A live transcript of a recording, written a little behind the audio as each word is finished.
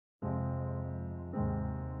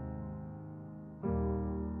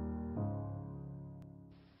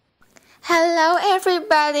Hello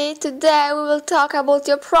everybody, today we will talk about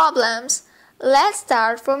your problems. Let's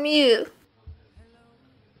start from you.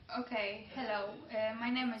 Okay, hello. My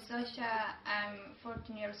name is Zofia. I'm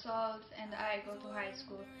 14 years old and I go to high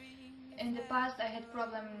school. In the past I had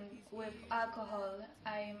problem with alcohol.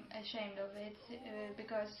 I'm ashamed of it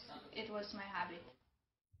because it was my habit.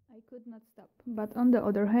 I could not stop. But on the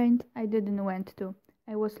other hand, I didn't want to.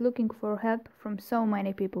 I was looking for help from so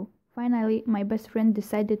many people. Finally, my best friend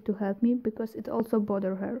decided to help me because it also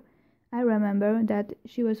bothered her. I remember that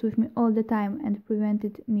she was with me all the time and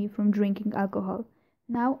prevented me from drinking alcohol.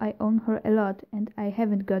 Now I own her a lot and I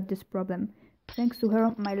haven't got this problem. Thanks to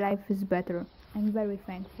her, my life is better. I'm very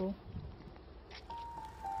thankful.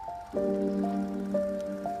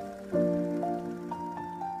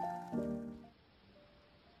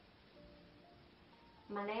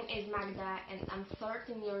 My name is Magda and I'm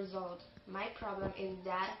 13 years old. My problem is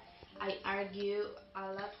that I argue a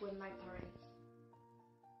lot with my parents.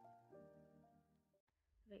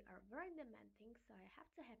 They are very demanding, so I have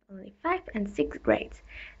to have only 5th and 6th grades.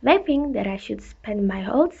 They think that I should spend my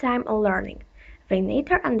whole time on learning. They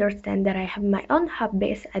neither understand that I have my own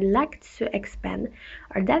hobbies I'd like to expand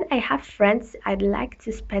or that I have friends I'd like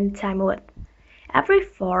to spend time with. Every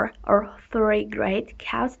 4th or 3rd grade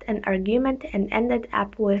caused an argument and ended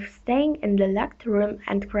up with staying in the locked room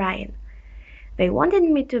and crying. They wanted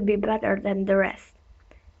me to be better than the rest.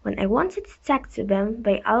 When I wanted to talk to them,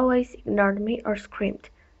 they always ignored me or screamed.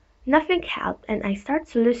 Nothing helped and I started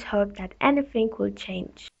to lose hope that anything would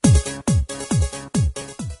change.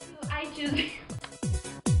 I choose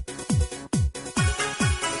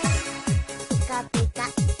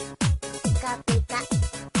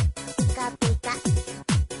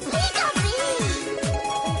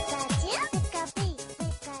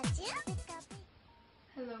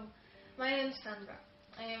Hello, my name is Sandra.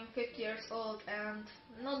 I am 50 years old and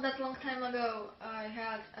not that long time ago I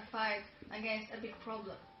had a fight against a big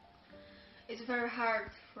problem. It's very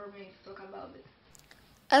hard for me to talk about it.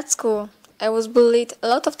 At school, I was bullied a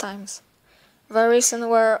lot of times. The reasons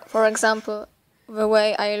were, for example, the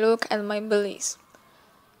way I look and my beliefs.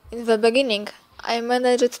 In the beginning, I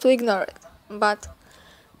managed to ignore it, but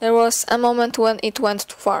there was a moment when it went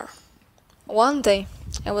too far. One day,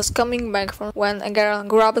 I was coming back from when a girl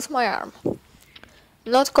grabbed my arm.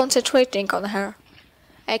 Not concentrating on her,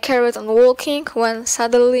 I carried on walking when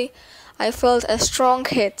suddenly I felt a strong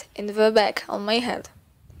hit in the back on my head.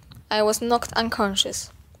 I was knocked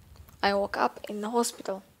unconscious. I woke up in the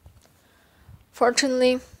hospital.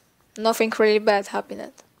 Fortunately, nothing really bad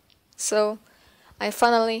happened, so I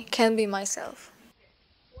finally can be myself.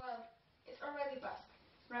 Well, it's already past.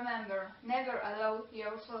 Remember, never allow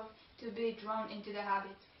yourself to be drawn into the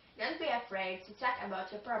habit. Don't be afraid to talk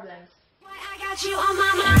about your problems. Why I got you on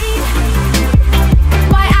my mind.